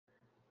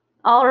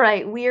All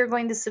right, we are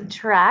going to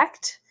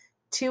subtract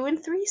 2 and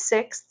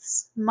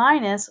 3/6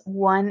 minus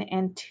 1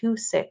 and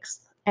 2/6.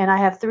 And I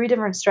have 3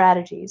 different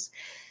strategies.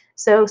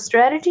 So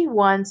strategy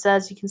 1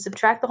 says you can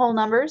subtract the whole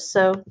numbers,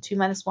 so 2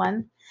 minus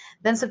 1,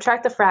 then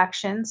subtract the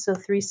fraction, so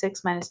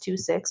 3/6 minus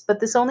 2/6. But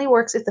this only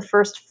works if the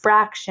first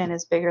fraction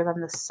is bigger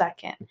than the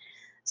second.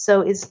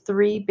 So is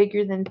 3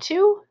 bigger than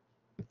 2?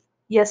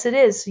 Yes, it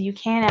is. So you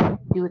can actually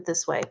do it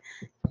this way.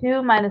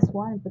 2 minus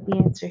 1, put the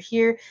answer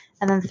here,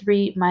 and then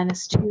 3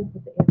 minus 2,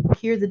 put the answer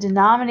here. The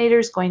denominator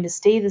is going to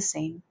stay the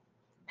same.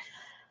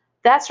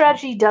 That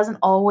strategy doesn't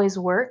always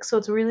work, so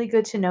it's really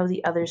good to know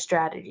the other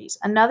strategies.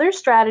 Another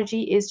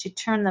strategy is to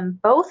turn them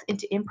both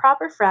into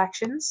improper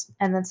fractions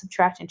and then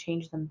subtract and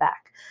change them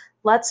back.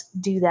 Let's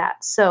do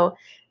that. So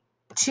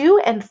 2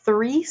 and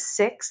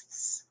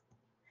 3/6,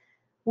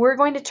 we're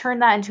going to turn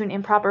that into an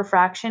improper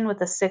fraction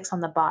with a 6 on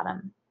the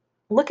bottom.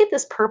 Look at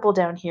this purple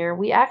down here.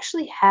 We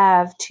actually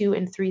have 2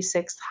 and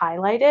 3/6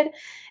 highlighted.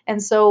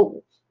 And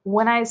so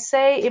when I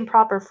say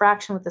improper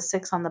fraction with a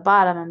 6 on the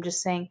bottom, I'm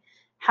just saying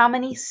how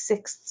many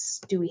sixths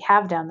do we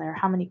have down there?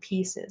 How many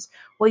pieces?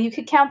 Well, you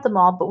could count them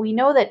all, but we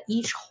know that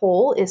each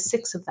whole is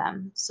 6 of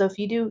them. So if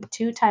you do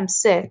 2 times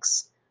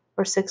 6,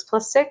 or 6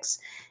 plus 6,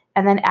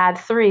 and then add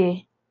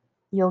 3,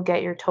 you'll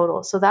get your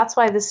total. So that's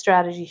why this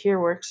strategy here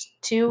works.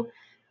 2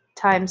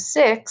 times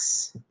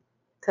 6,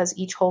 because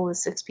each whole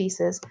is 6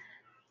 pieces,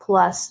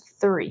 plus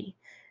 3.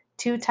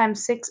 2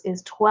 times 6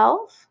 is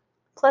 12,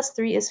 plus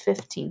 3 is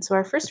 15. So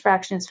our first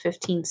fraction is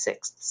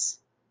 15/6.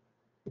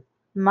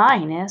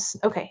 Minus,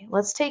 okay,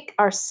 let's take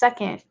our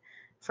second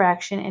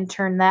fraction and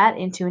turn that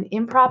into an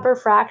improper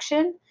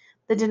fraction.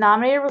 The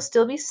denominator will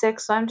still be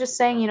 6, so I'm just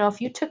saying, if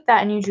you took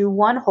that and you drew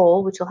one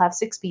whole, which will have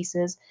 6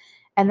 pieces,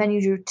 and then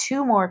you drew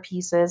 2 more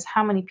pieces,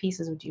 how many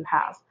pieces would you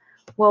have?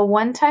 Well,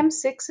 1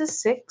 times 6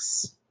 is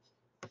 6,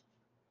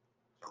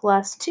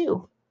 plus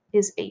 2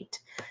 is 8.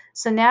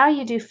 So now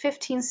you do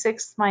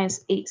 15/6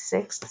 minus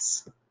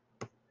 8/6,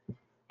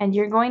 and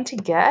you're going to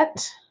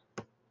get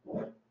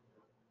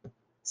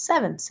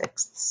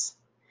 7/6.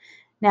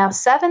 Now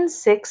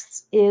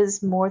 7/6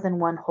 is more than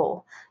one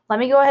whole. Let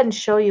me go ahead and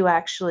show you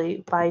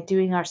actually by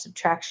doing our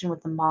subtraction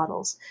with the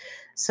models.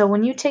 So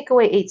when you take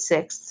away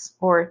 8/6,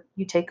 or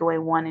you take away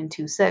 1 and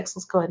 2/6,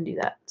 let's go ahead and do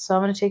that. So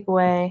I'm going to take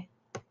away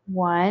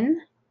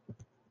 1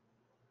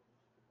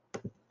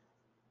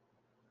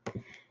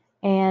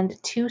 and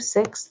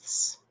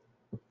 2/6.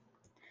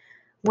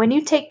 When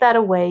you take that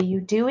away,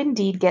 you do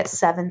indeed get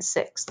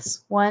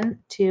 7/6. 1,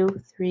 2,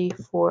 3,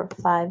 4,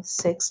 5,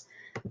 6,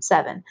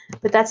 7.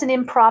 But that's an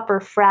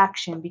improper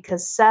fraction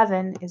because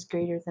 7 is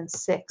greater than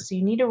 6. So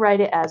you need to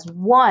write it as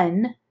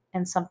 1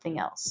 and something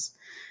else.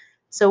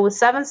 So with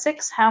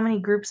 7/6, how many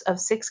groups of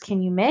 6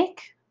 can you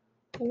make?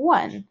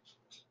 1.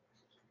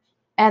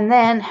 And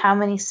then how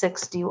many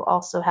 6 do you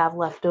also have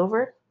left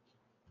over?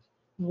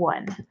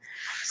 1.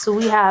 So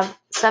we have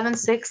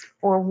 7/6,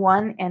 or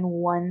 1 and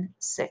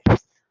 1/6.